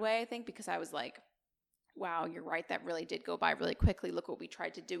and a bad way, I think, because I was like, wow, you're right. That really did go by really quickly. Look what we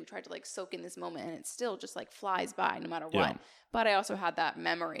tried to do. We tried to like soak in this moment and it still just like flies by no matter what. But I also had that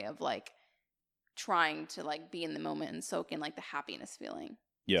memory of like trying to like be in the moment and soak in like the happiness feeling.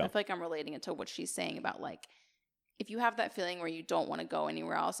 Yeah. So I feel like I'm relating it to what she's saying about like, if you have that feeling where you don't want to go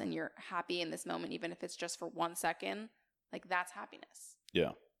anywhere else and you're happy in this moment, even if it's just for 1 second, like that's happiness.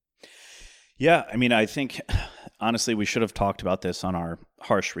 Yeah. Yeah. I mean, I think honestly, we should have talked about this on our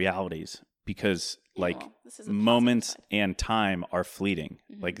harsh realities because moments and time are fleeting.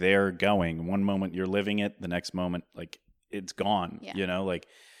 Mm-hmm. Like they're going. One moment you're living it, the next moment, like it's gone,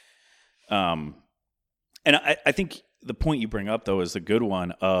 and I think the point you bring up though is a good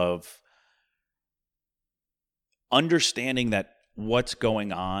one of understanding that what's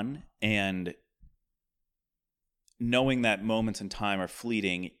going on, and knowing that moments in time are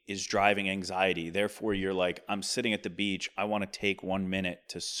fleeting is driving anxiety. Therefore, you're like, I'm sitting at the beach. I want to take 1 minute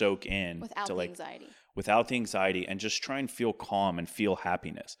to soak in. Without to the like, anxiety. Without the anxiety, and just try and feel calm and feel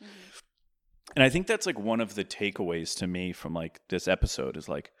happiness. And I think that's like one of the takeaways to me from like this episode is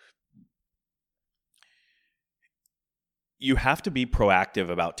like, you have to be proactive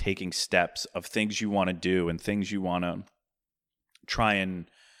about taking steps of things you want to do and things you want to try and,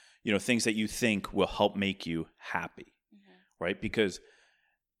 things that you think will help make you happy, right? Because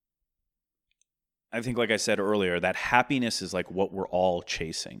I think, like I said earlier, that happiness is like what we're all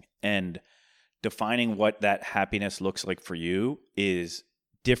chasing. And defining what that happiness looks like for you is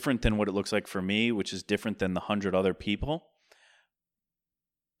different than what it looks like for me, which is different than the 100 other people.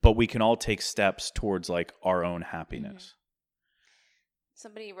 But we can all take steps towards like our own happiness.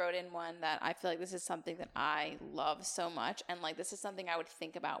 Somebody wrote in one that I feel like this is something that I love so much. And like, this is something I would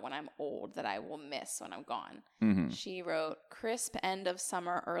think about when I'm old that I will miss when I'm gone. She wrote, crisp end of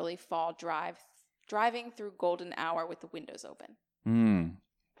summer, early fall driving through golden hour with the windows open.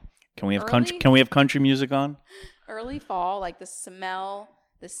 Can we have country music on? Early fall, like the smell,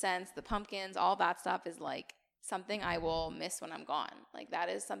 the scents, the pumpkins, all that stuff is like something I will miss when I'm gone. Like that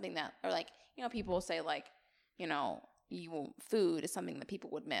is something that, or like, people will say like, food is something that people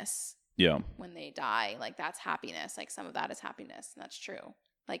would miss when they die. Like that's happiness. Like some of that is happiness, and that's true.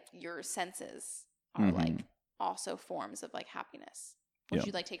 Like your senses are like also forms of like happiness, which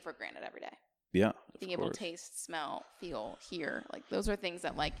you like take for granted every day. Yeah. Being able to taste, smell, feel, hear. Like those are things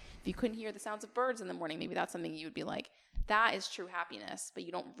that like if you couldn't hear the sounds of birds in the morning, maybe that's something you would be like, that is true happiness, but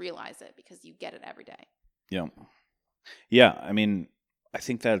you don't realize it because you get it every day. Yeah. Yeah. I mean, I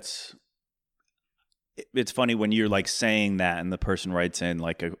think it's funny when you're like saying that and the person writes in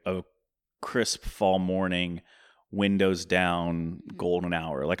like a crisp fall morning, windows down, golden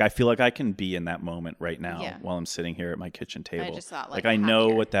hour. Like I feel like I can be in that moment right now while I'm sitting here at my kitchen table. I just thought like I know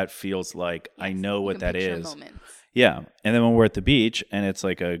what that feels like. Yes, I know what that is. Moments. Yeah. And then when we're at the beach and it's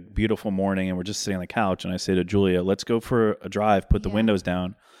like a beautiful morning and we're just sitting on the couch and I say to Julia, let's go for a drive, put the windows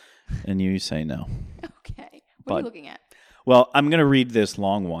down. And you say no. Okay. What are you looking at? Well, I'm going to read this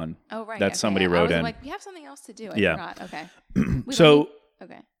long one that somebody wrote in. Like, we have something else to do. I forgot. Okay.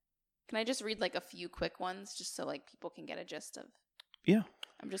 Okay. Can I just read like a few quick ones just so like people can get a gist of? Yeah.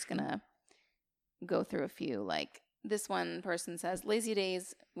 I'm just going to go through a few. Like this one person says, lazy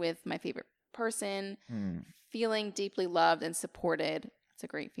days with my favorite person, feeling deeply loved and supported. It's a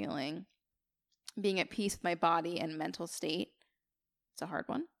great feeling. Being at peace with my body and mental state. It's a hard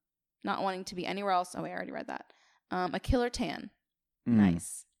one. Not wanting to be anywhere else. Oh, wait, I already read that. A killer tan.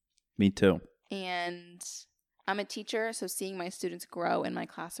 Nice. Me too. And I'm a teacher, so seeing my students grow in my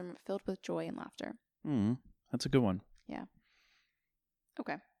classroom filled with joy and laughter. That's a good one. Yeah.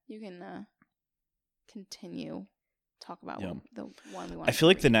 Okay. You can continue. Talk about the one we want. I feel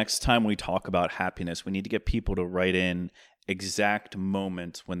like the next time we talk about happiness, we need to get people to write in exact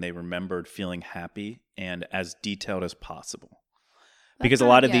moments when they remembered feeling happy and as detailed as possible. Because a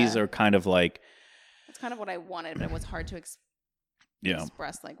lot of these are kind of like... That's kind of what I wanted, but it was hard to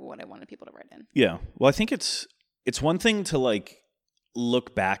express like what I wanted people to write in. Yeah. Well, I think it's one thing to like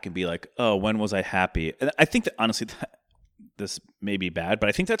look back and be like, oh, when was I happy? And I think that honestly, this may be bad, but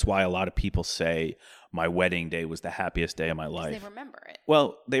I think that's why a lot of people say my wedding day was the happiest day of my life. They remember it.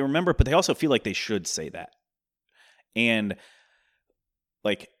 Well, they remember it, but they also feel like they should say that. And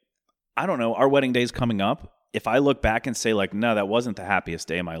like, I don't know, our wedding day is coming up. If I look back and say like, no, that wasn't the happiest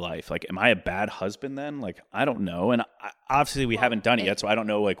day of my life, like, am I a bad husband then? Like, I don't know. And obviously we haven't done it yet, so I don't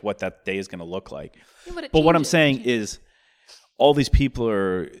know like what that day is going to look like. Yeah, but what I'm saying is all these people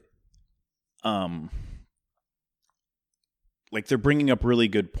are, like they're bringing up really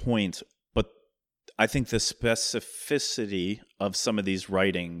good points, but I think the specificity of some of these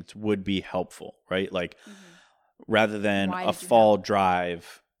writings would be helpful, right? Like rather than a fall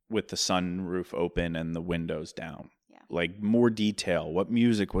drive with the sunroof open and the windows down. Yeah. Like more detail, what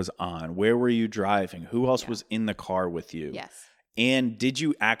music was on, where were you driving, who else was in the car with you? Yes. And did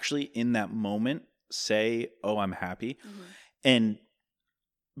you actually in that moment say, oh, I'm happy? And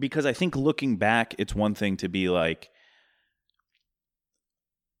because I think looking back, it's one thing to be like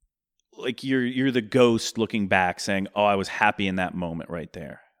you're the ghost looking back saying, oh, I was happy in that moment right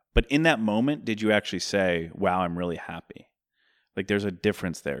there. But in that moment, did you actually say, wow, I'm really happy? Like, there's a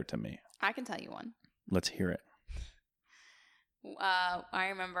difference there to me. I can tell you one. Let's hear it. I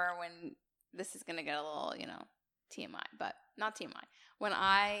remember when, this is going to get a little, TMI, but not TMI. When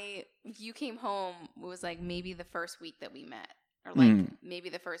you came home, it was like maybe the first week that we met, or like maybe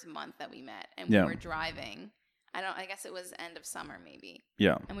the first month that we met, and we were driving. I guess it was end of summer maybe.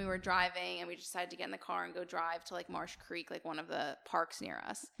 Yeah. And we were driving and we decided to get in the car and go drive to like Marsh Creek, like one of the parks near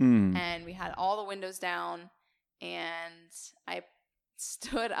us. And we had all the windows down and I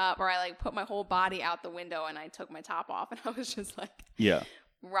stood up, or I like put my whole body out the window and I took my top off and I was just like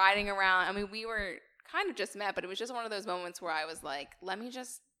riding around. I mean, we were kind of just met, but it was just one of those moments where I was like,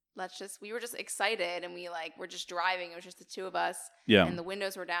 we were just excited and we like were just driving. It was just the two of us and the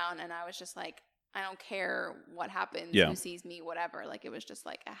windows were down and I was just like, I don't care what happens, who sees me, whatever. Like it was just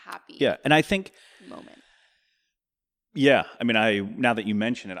like a happy and I think moment. Yeah. I mean, now that you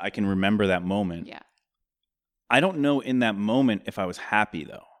mention it, I can remember that moment. Yeah. I don't know in that moment if I was happy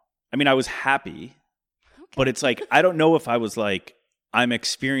though. I mean, I was happy, but it's like, I don't know if I was like, I'm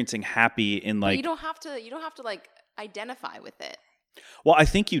experiencing happy in like. But you don't have to like identify with it. Well, I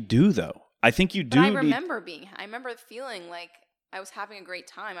think you do though. I think you do. But I remember feeling like I was having a great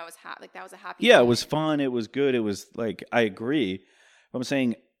time. I was like that was a happy. Yeah, moment. It was fun. It was good. It was like, I agree. But I'm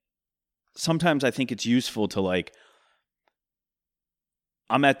saying sometimes I think it's useful to like,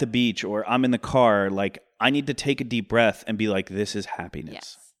 I'm at the beach or I'm in the car, like I need to take a deep breath and be like, this is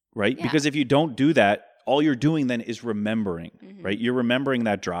happiness, right? Yeah. Because if you don't do that, all you're doing then is remembering, right? You're remembering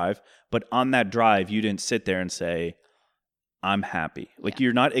that drive, but on that drive, you didn't sit there and say, I'm happy. Like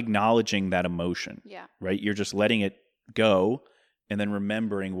you're not acknowledging that emotion, right? You're just letting it go and then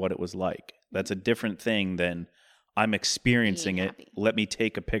remembering what it was like. That's a different thing than I'm experiencing it. Let me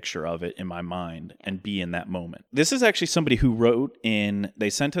take a picture of it in my mind and be in that moment. This is actually somebody who wrote in, they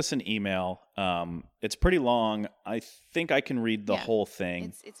sent us an email. It's pretty long. I think I can read the whole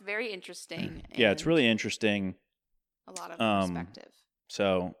thing. It's very interesting. Yeah, it's really interesting. A lot of perspective.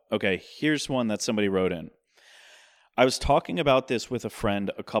 So, okay, here's one that somebody wrote in. I was talking about this with a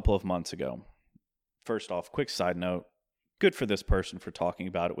friend a couple of months ago. First off, quick side note. Good for this person for talking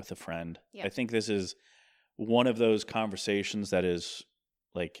about it with a friend. Yeah. I think this is one of those conversations that is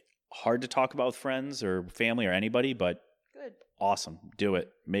like hard to talk about with friends or family or anybody, but good. Awesome. Do it.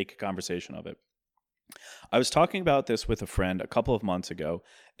 Make a conversation of it. I was talking about this with a friend a couple of months ago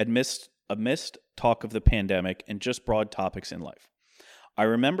amidst talk of the pandemic and just broad topics in life. I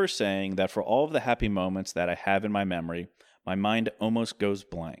remember saying that for all of the happy moments that I have in my memory, my mind almost goes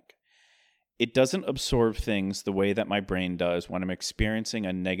blank. It doesn't absorb things the way that my brain does when I'm experiencing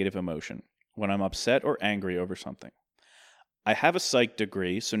a negative emotion, when I'm upset or angry over something. I have a psych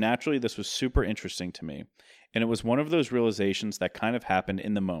degree, so naturally this was super interesting to me, and it was one of those realizations that kind of happened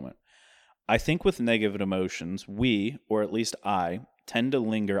in the moment. I think with negative emotions, we, or at least I, tend to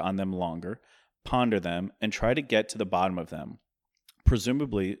linger on them longer, ponder them, and try to get to the bottom of them,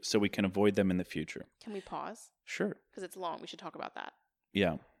 presumably so we can avoid them in the future. Can we pause? Sure. Because it's long. We should talk about that.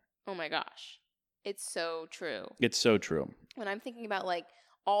 Yeah. Oh my gosh. It's so true. It's so true. When I'm thinking about like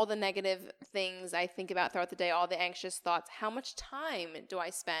all the negative things I think about throughout the day, all the anxious thoughts, how much time do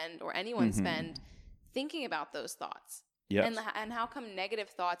I spend or anyone spend thinking about those thoughts? Yes. And how come negative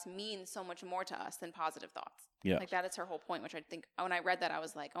thoughts mean so much more to us than positive thoughts? Yeah. Like that is her whole point, which I think when I read that, I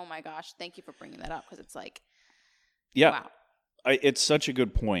was like, oh my gosh, thank you for bringing that up. Because it's like, wow. It's such a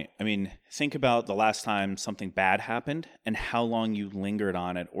good point. I mean, think about the last time something bad happened and how long you lingered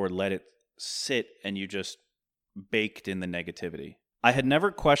on it or let it sit and you just baked in the negativity. I had never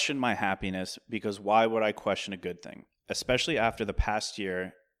questioned my happiness because why would I question a good thing, especially after the past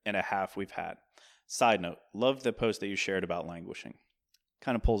year and a half we've had. Side note, love the post that you shared about languishing.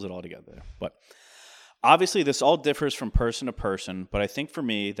 Kind of pulls it all together. But obviously this all differs from person to person, but I think for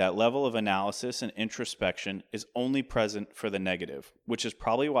me, that level of analysis and introspection is only present for the negative, which is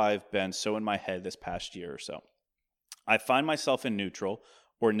probably why I've been so in my head this past year or so. I find myself in neutral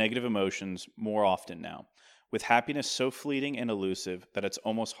or negative emotions more often now, with happiness so fleeting and elusive that it's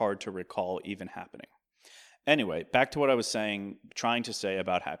almost hard to recall even happening. Anyway, back to what I was trying to say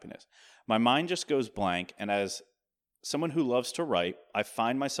about happiness. My mind just goes blank, and as someone who loves to write, I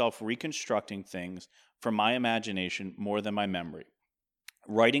find myself reconstructing things from my imagination more than my memory.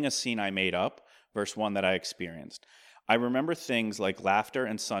 Writing a scene I made up versus one that I experienced. I remember things like laughter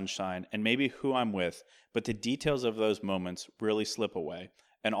and sunshine and maybe who I'm with, but the details of those moments really slip away,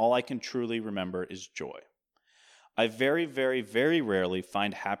 and all I can truly remember is joy. I very, very, very rarely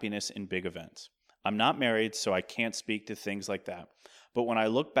find happiness in big events. I'm not married, so I can't speak to things like that. But when I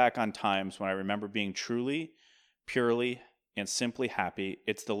look back on times when I remember being truly, purely, and simply happy,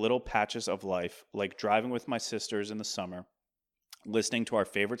 it's the little patches of life, like driving with my sisters in the summer, listening to our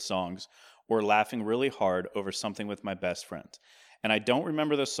favorite songs, or laughing really hard over something with my best friends. And I don't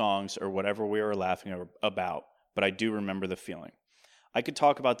remember the songs or whatever we were laughing about, but I do remember the feeling. I could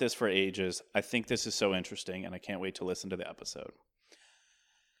talk about this for ages. I think this is so interesting, and I can't wait to listen to the episode.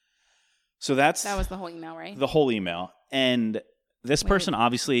 So that was the whole email, right? the whole email. And this person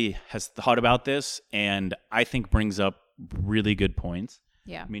obviously has thought about this and I think brings up really good points.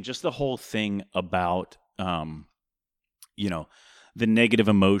 Yeah. I mean, just the whole thing about, the negative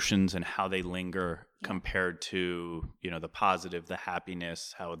emotions and how they linger compared to, the positive, the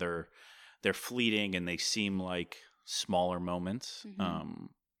happiness, how they're fleeting and they seem like smaller moments.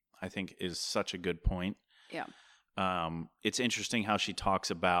 I think is such a good point. Yeah. It's interesting how she talks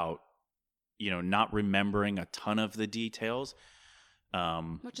about, not remembering a ton of the details.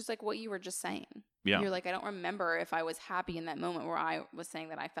 Which is like what you were just saying. Yeah. You're like, I don't remember if I was happy in that moment where I was saying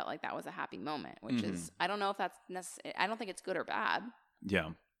that I felt like that was a happy moment, which is, I don't know if that's necessary. I don't think it's good or bad. Yeah.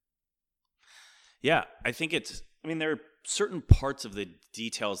 Yeah. I think there are certain parts of the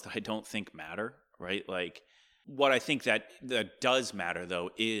details that I don't think matter, right? Like what I think that does matter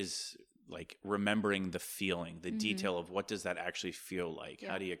though is like remembering the feeling, the detail of what does that actually feel like?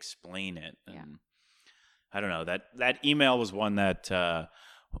 How do you explain it? And I don't know, that email was one that,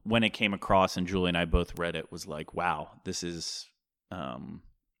 when it came across and Julie and I both read it was like, wow, this is,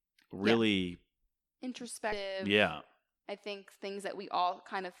 really introspective. Yeah. I think things that we all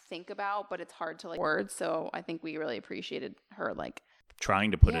kind of think about, but it's hard to like words. So I think we really appreciated her like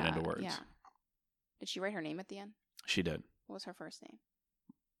trying to put it into words. Yeah. Did she write her name at the end? She did. What was her first name?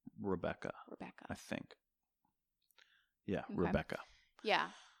 Rebecca, I think. Yeah, okay. Rebecca. Yeah.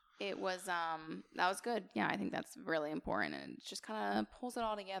 It was that was good. Yeah, I think that's really important and it just kind of pulls it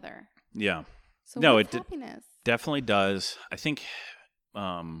all together. Yeah. So no, what's happiness? Definitely does. I think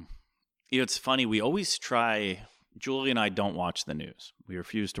it's funny, we always try. Julie and I don't watch the news. We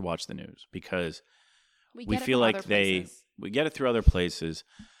refuse to watch the news because we feel like we get it through other places.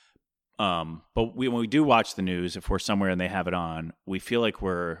 But when we do watch the news, if we're somewhere and they have it on, we feel like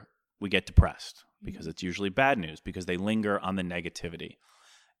we get depressed because it's usually bad news because they linger on the negativity.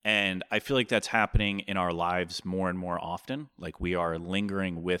 And I feel like that's happening in our lives more and more often. Like we are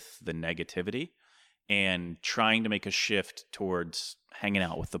lingering with the negativity and trying to make a shift towards hanging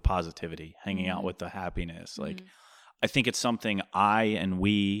out with the positivity, hanging out with the happiness. Like I think it's something I and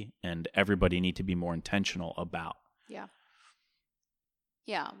we and everybody need to be more intentional about. Yeah.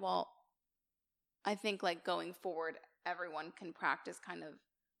 Yeah. Well, I think like going forward, everyone can practice kind of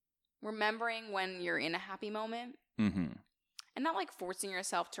remembering when you're in a happy moment. And not like forcing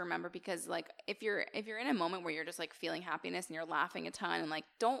yourself to remember because like if you're in a moment where you're just like feeling happiness and you're laughing a ton and like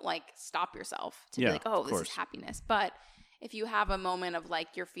don't like stop yourself to be like, oh, this is happiness. But if you have a moment of like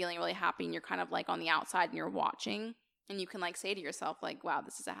you're feeling really happy and you're kind of like on the outside and you're watching and you can like say to yourself like, wow,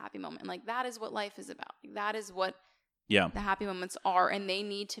 this is a happy moment. And like that is what life is about. That is what the happy moments are, and they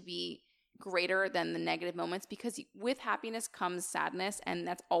need to be greater than the negative moments because with happiness comes sadness, and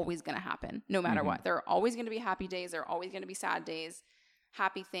that's always going to happen no matter what. There are always going to be happy days, there are always going to be sad days,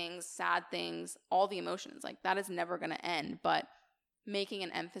 happy things, sad things, all the emotions. Like that is never going to end, but making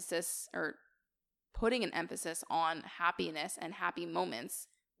an emphasis or putting an emphasis on happiness and happy moments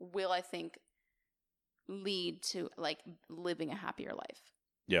will, I think, lead to like living a happier life.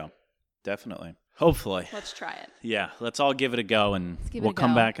 Yeah, definitely. Hopefully. Let's try it. Yeah, let's all give it a go, and we'll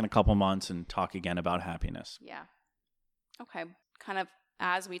come back in a couple months and talk again about happiness. Yeah. Okay. Kind of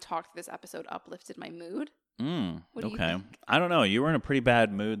as we talked, this episode uplifted my mood. What do you think? I don't know. You were in a pretty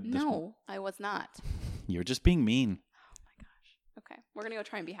bad mood. No, I was not. You're just being mean. Oh my gosh. Okay. We're going to go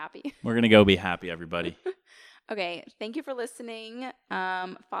try and be happy. We're going to go be happy, everybody. Okay. Thank you for listening.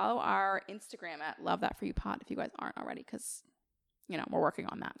 Follow our Instagram at Love That For You Pod if you guys aren't already, because, we're working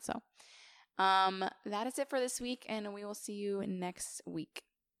on that. So that is it for this week, and we will see you next week.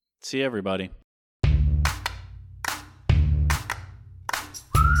 See you, everybody.